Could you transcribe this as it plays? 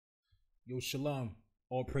Yo, shalom.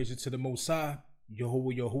 All praises to the Most High.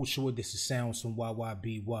 Yehovah, Yehoshua. This is sounds from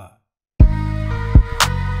YYBY.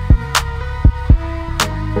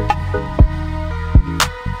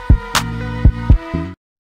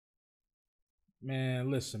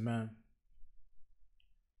 Man, listen, man.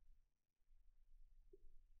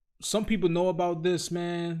 Some people know about this,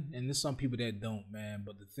 man, and there's some people that don't, man.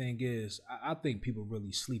 But the thing is, I think people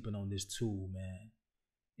really sleeping on this tool, man.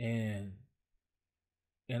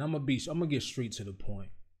 And I'm gonna get straight to the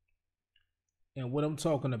point. And what I'm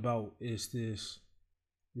talking about is this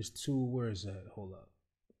tool. Where is that? Hold up.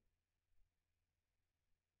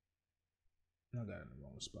 I got it in the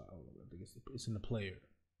wrong spot. Hold up. I think it's in the player.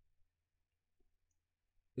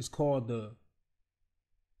 It's called the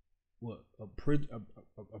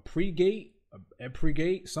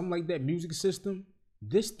Aggregate, something like that, music system.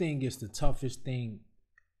 This thing is the toughest thing.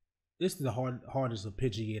 This is the hardest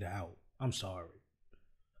arpeggiator out. I'm sorry.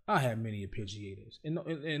 I have many arpeggiators.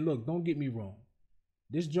 And look, don't get me wrong.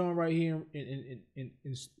 This joint right here in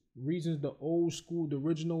reasons, the old school, the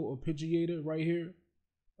original arpeggiator right here.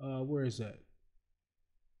 Where is that?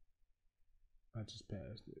 I just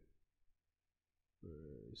passed it.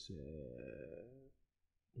 Where is it?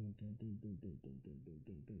 I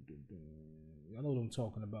know what I'm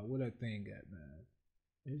talking about. Where that thing at, man?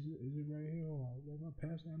 Is it right here? Am I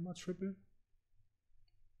passing? Am I tripping?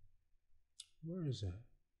 Where is that?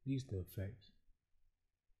 These the effects.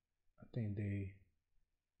 I think they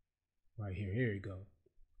right here. Here you go.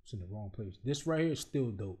 It's in the wrong place. This right here is still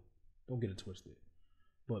dope. Don't get it twisted.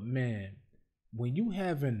 But man, when you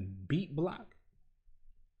having beat block,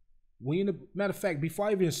 matter of fact, before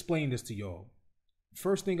I even explain this to y'all,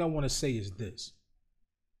 first thing I want to say is this.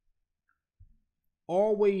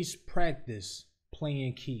 Always practice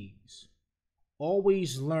playing keys.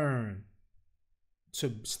 Always learn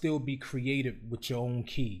to still be creative with your own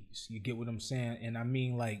keys. You get what I'm saying? And I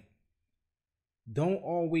mean, like, don't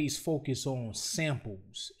always focus on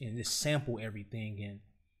samples and just sample everything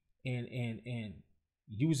and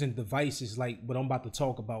using devices like what I'm about to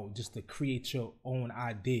talk about just to create your own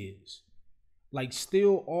ideas. Like,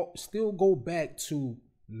 still go back to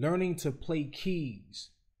learning to play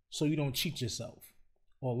keys so you don't cheat yourself,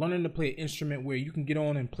 or learning to play an instrument where you can get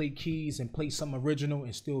on and play keys and play something original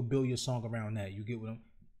and still build your song around that. You get what I'm?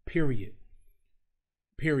 Period.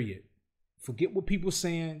 Forget what people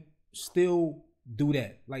saying. Still do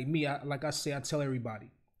that. Like me, like I say, I tell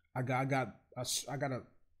everybody, I got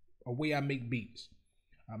a way I make beats.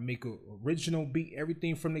 I make a original beat,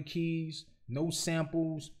 everything from the keys, no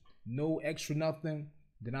samples, no extra nothing.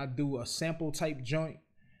 Then I do a sample type joint,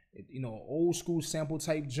 old school sample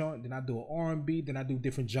type joint. Then I do an R&B. Then I do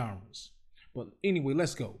different genres. But anyway,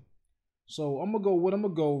 let's go. So I'm gonna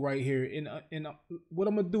go right here, and what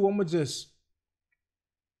I'm gonna do, I'm gonna just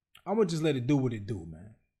let it do what it do,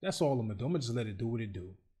 man. That's all I'm gonna do. I'm gonna just let it do what it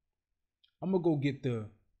do. I'm gonna go get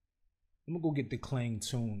the clang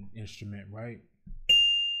tune instrument, right?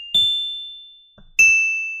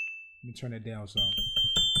 Let me turn it down some.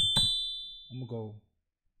 I'm gonna go.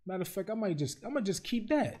 Matter of fact, I'm gonna just keep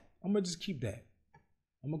that. I'm gonna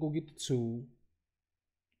go get the tool,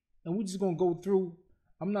 and we're just gonna go through.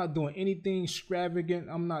 I'm not doing anything extravagant.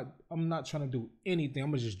 I'm not trying to do anything. I'm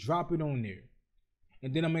gonna just drop it on there,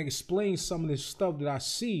 and then I'm gonna explain some of this stuff that I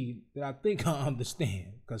see that I think I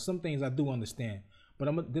understand, because some things I do understand. But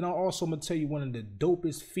I'm gonna tell you one of the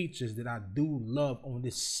dopest features that I do love on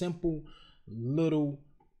this simple little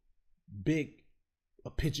big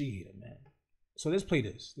arpeggiator, man. So let's play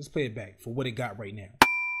this. Let's play it back for what it got right now.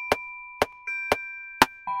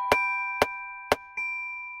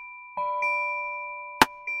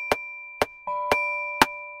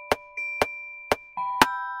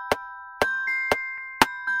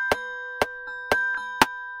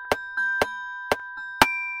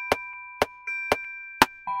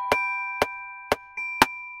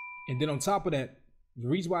 And then on top of that, the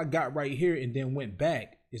reason why I got right here and then went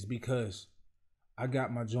back is because I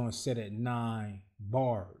got my joint set at 9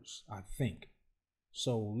 bars, I think.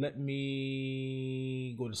 So let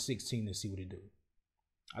me go to 16 and see what it do.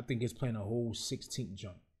 I think it's playing a whole 16th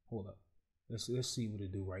joint. Hold up. Let's see what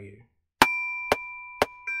it do right here.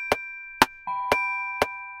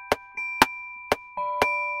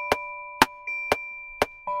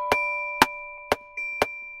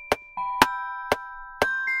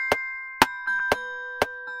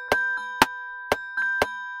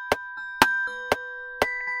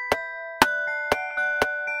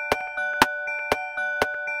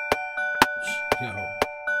 Yo.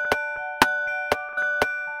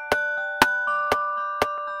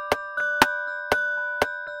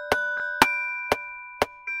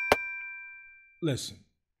 Listen,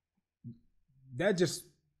 that just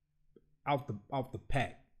out the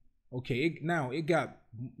pack. Okay, now it got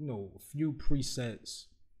a few presets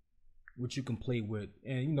which you can play with,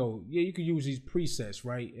 and yeah, you can use these presets,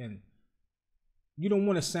 right? And you don't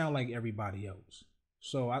want to sound like everybody else,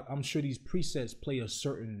 so I'm sure these presets play a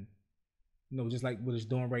certain, just like what it's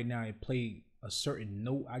doing right now, it play a certain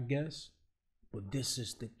note, I guess. But this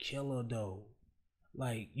is the killer though.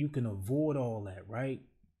 Like, you can avoid all that, right?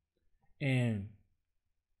 And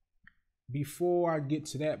before I get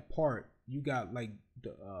to that part, you got like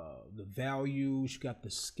the values, you got the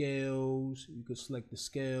scales, you can select the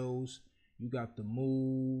scales, you got the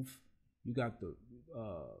move, you got the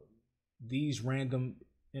these random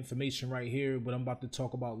information right here, what I'm about to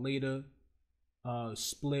talk about later.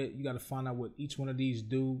 Split, you got to find out what each one of these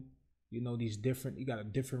do. These different, you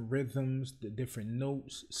got different rhythms, the different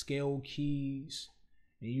notes, scale keys,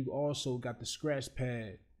 and you also got the scratch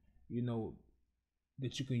pad,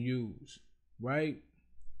 that you can use, right?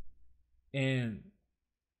 And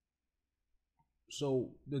so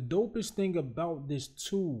the dopest thing about this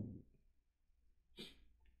tool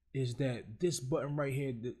is that this button right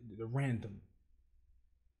here, the random,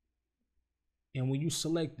 and when you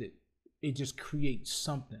select it, it just creates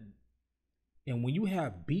something. And when you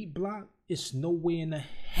have beat block, it's no way in the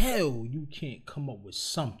hell you can't come up with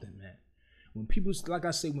something, man. When people, like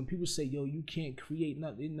I say, when people say, yo, you can't create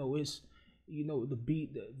nothing, it's, the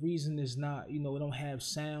beat, the reason is not, it don't have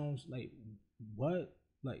sounds. Like, what?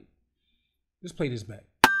 Like, let's play this back.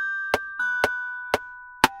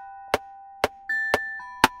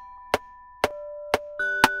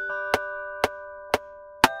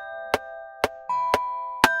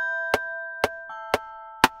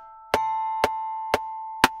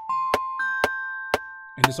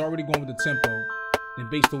 And it's already going with the tempo. And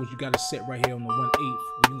based on what you got to set right here on the 1/8,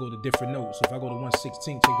 you can go to different notes. So if I go to 1/16,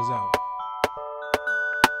 check this out.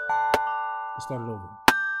 Let's start it over.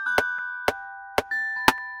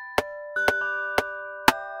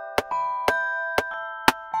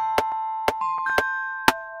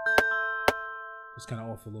 It's kind of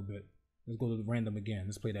off a little bit. Let's go to the random again.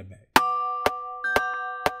 Let's play that back.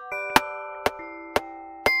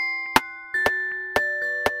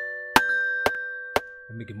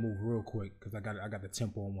 And make it move real quick because I got the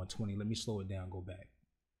tempo on 120. Let me slow it down, go back.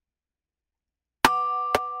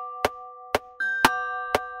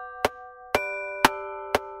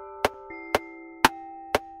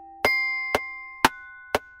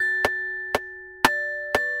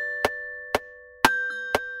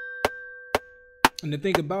 And the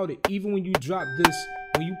thing about it, even when you drop this,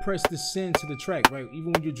 when you press the send to the track, right?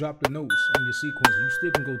 Even when you drop the notes on your sequence, you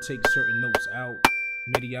still can go take certain notes out,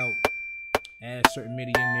 MIDI out, add certain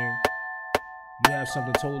MIDI in there. You have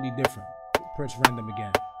something totally different. Press random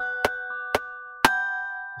again.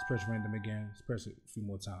 Let's press random again. Let's press it a few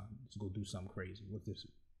more times. Let's go do something crazy. What's this?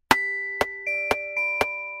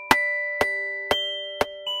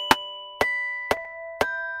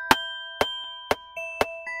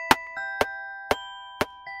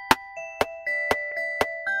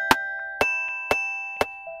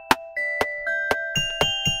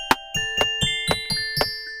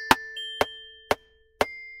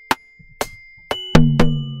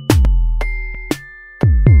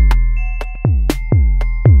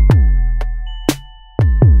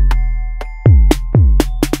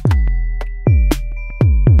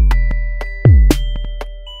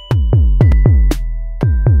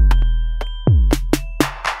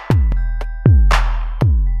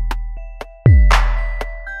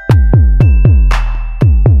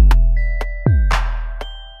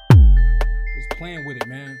 Playing with it,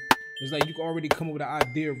 man. It's like you can already come up with an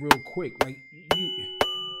idea real quick. Like,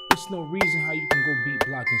 there's no reason how you can go beat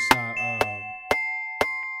block inside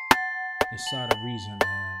a reason,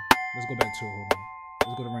 man. Let's go back to it. Hold on.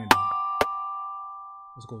 Let's go to random.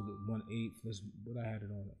 Let's go to 1/8. What I had it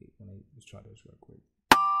on 8/1/8. Let's try this real quick.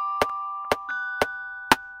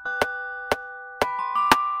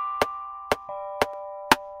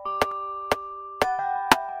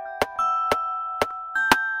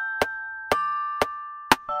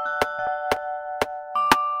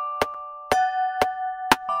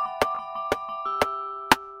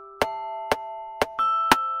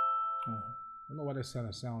 I don't know why that's trying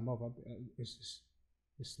to sound off. It's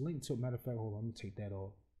linked to. Matter of fact, hold on. Let me take that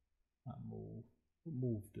off. Not move. What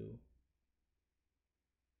move do?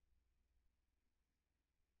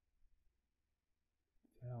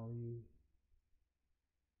 Value.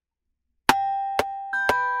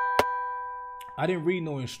 I didn't read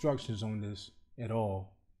no instructions on this at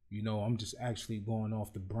all. I'm just actually going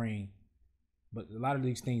off the brain. But a lot of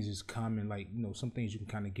these things is common. Like, some things you can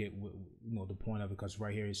kind of get with, the point of it. Because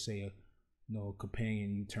right here it say, a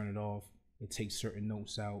companion, you turn it off. it takes certain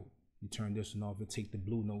notes out. You turn this one off, it take the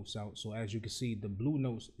blue notes out. So as you can see, the blue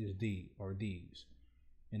notes is these,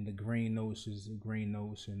 and the green notes is the green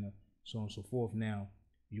notes, and so on and so forth. Now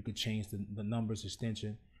you could change the numbers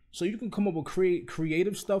extension, so you can come up with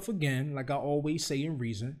creative stuff again, like I always say in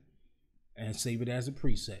Reason, and save it as a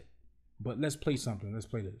preset. But let's play something. Let's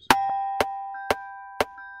play this.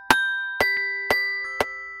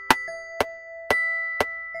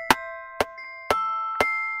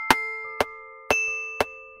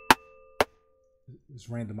 Let's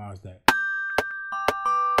randomize that.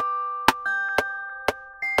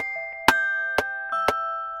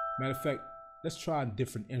 Matter of fact, let's try a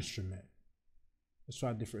different instrument. Let's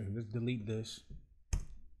delete this.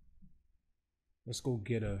 Let's go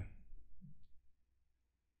get a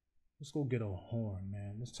horn,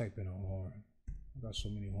 man. Let's type in a horn. I got so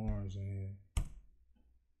many horns in here.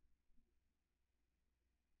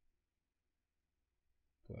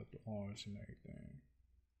 Put up the horns and everything.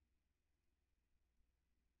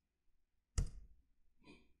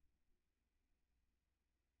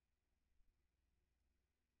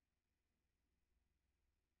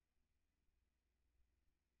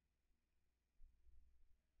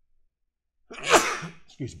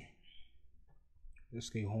 Excuse me. Let's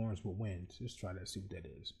get horns with winds. Let's try that, see what that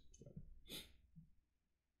is.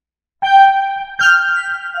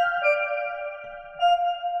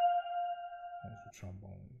 That's the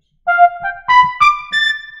trombones.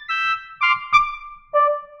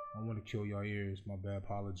 I want to kill your ears. My bad,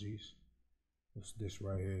 apologies. What's this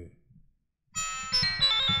right here?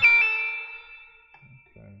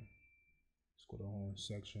 Okay. Let's go to the horn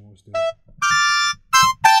section. What's this?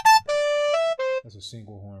 That's a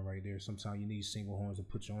single horn right there. Sometimes you need single horns to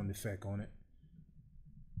put your own effect on it.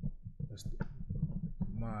 That's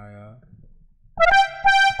my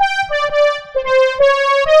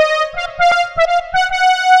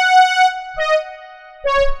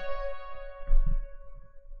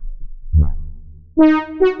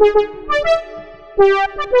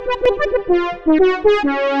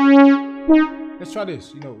Let's try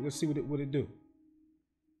this. Let's see what it do.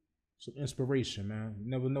 Some inspiration, man. You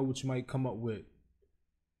never know what you might come up with.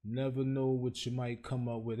 Never know what you might come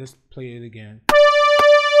up with. Let's play it again.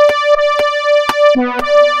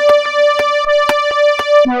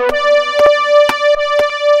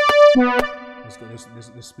 Let's go.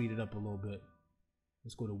 Let's speed it up a little bit.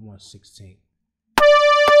 Let's go to 1/16.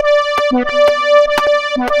 Oh,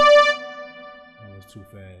 that's too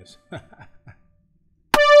fast. Let's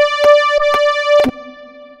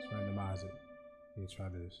randomize it. Here, try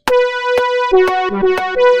this.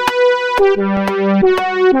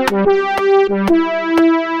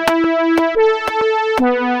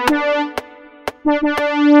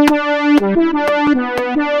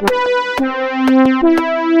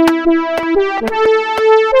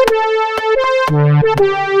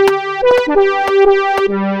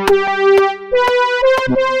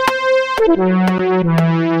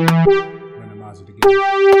 Randomize it again.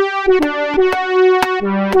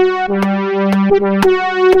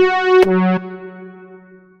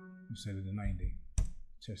 You set it to 90.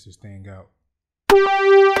 Test this thing out.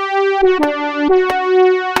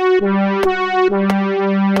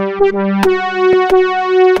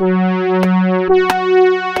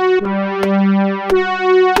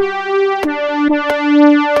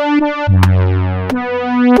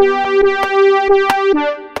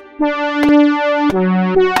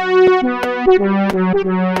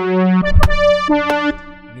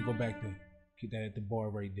 Let me go back there. Keep that at the bar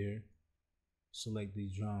right there. Select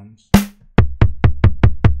these drums.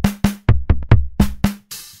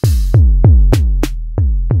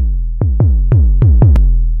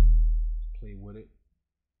 Play with it.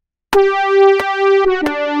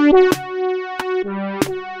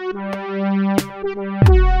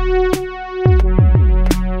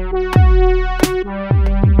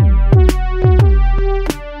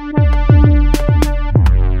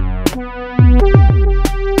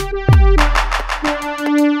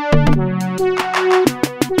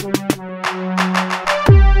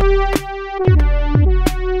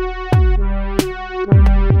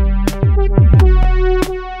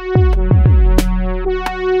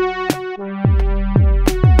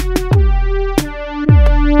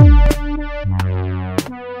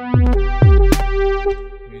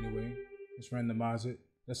 Randomize it.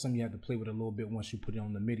 That's something you have to play with a little bit once you put it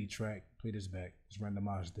on the MIDI track. Play this back. Let's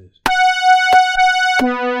randomize this.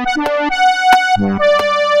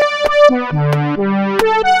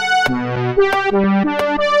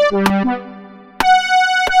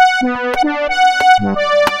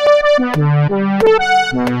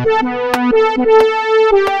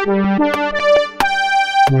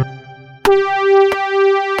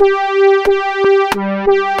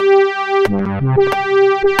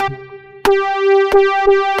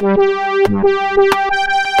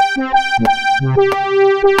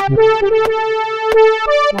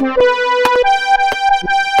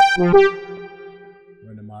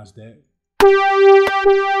 Randomize that.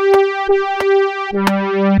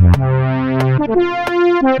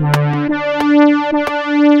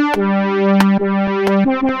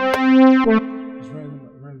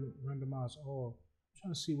 Randomize all. I'm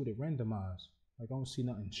trying to see what it randomized. Like I don't see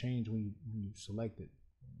nothing change when you select it.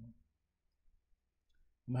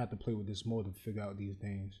 I'm gonna have to play with this more to figure out these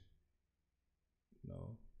things.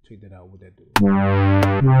 No, check that out. What that do?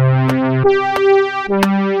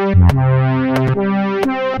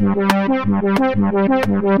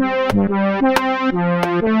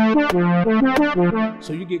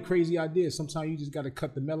 So you get crazy ideas. Sometimes you just gotta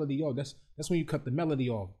cut the melody off. That's when you cut the melody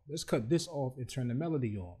off. Let's cut this off and turn the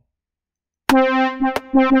melody on.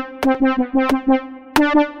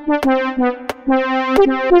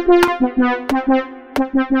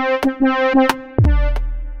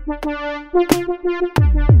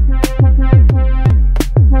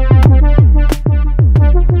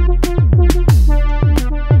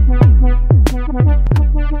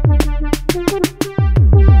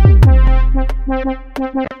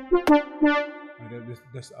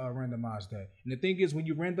 Let's randomize that. And the thing is, when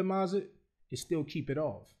you randomize it, it still keep it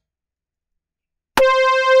off.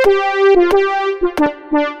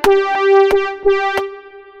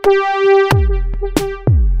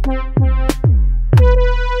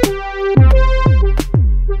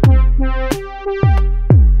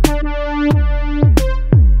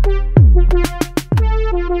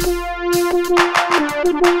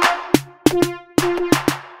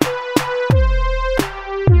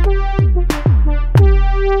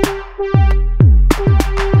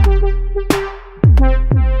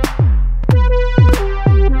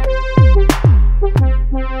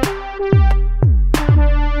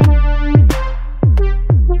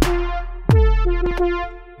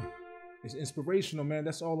 It's inspirational, man.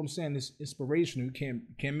 That's all I'm saying. It's inspirational. You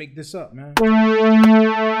can't make this up, man.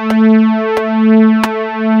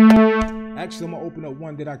 Actually, I'm gonna open up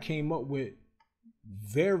one that I came up with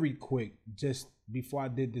very quick just before I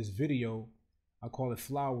did this video. I call it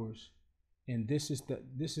Flowers, and this is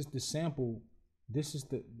the sample. This is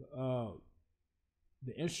the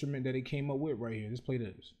instrument that it came up with right here. Let's play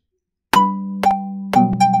this.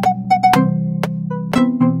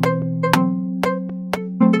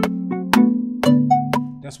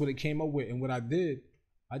 That's what it came up with, and what I did,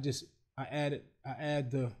 I add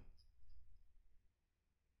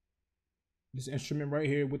this instrument right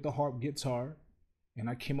here with the harp guitar, and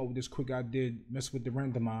I came up with this quick idea, mess with the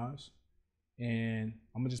randomize, and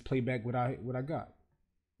I'm gonna just play back what I got.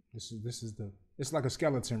 It's like a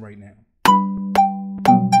skeleton right now.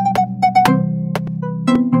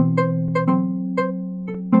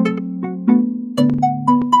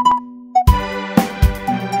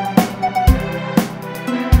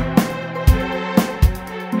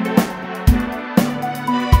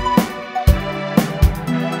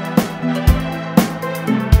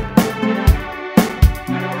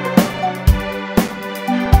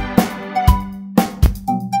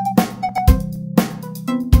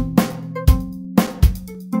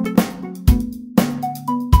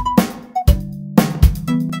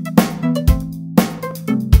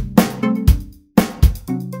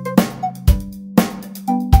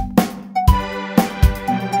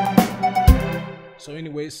 So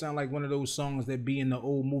anyway, it sounds like one of those songs that be in the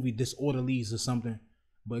old movie Disorderlies or something,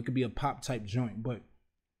 but it could be a pop type joint. But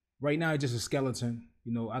right now it's just a skeleton.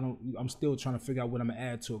 You know, I'm still trying to figure out what I'm gonna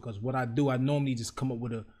add to it, because what I do, I normally just come up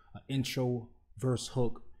with a intro, verse,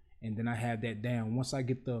 hook, and then I have that down. Once I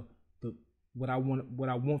get what I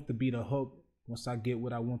want to be the hook, once I get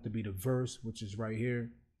what I want to be the verse, which is right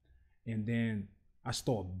here, and then I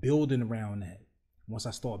start building around that. Once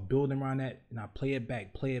I start building around that, and I play it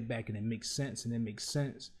back, and it makes sense, and it makes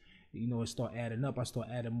sense, you know, it start adding up. I start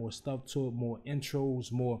adding more stuff to it, more intros,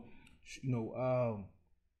 more, you know,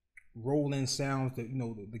 rolling sounds that, you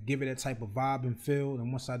know, to give it that type of vibe and feel.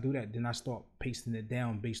 And once I do that, then I start pasting it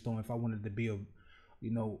down based on if I wanted to be a,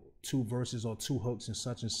 you know, 2 verses or 2 hooks and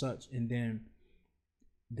such, and then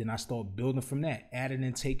I start building from that, adding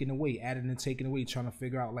and taking away, trying to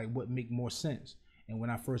figure out like what make more sense. And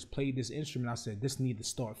when I first played this instrument, I said, this need to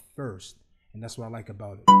start first. And that's what I like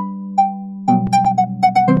about it.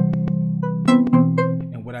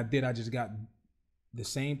 And what I did, I just got the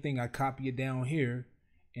same thing. I copy it down here,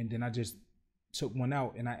 and then I just took one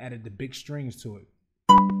out and I added the big strings to it.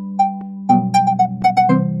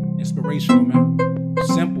 Inspirational, man.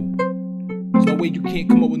 Simple. There's no way you can't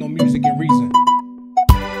come up with no music and reason.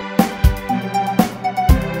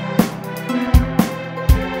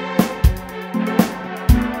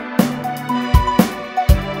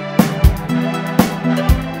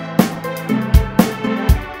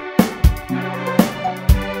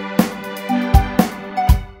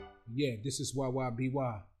 yeah, this is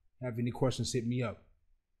YYBY. Have any questions, hit me up.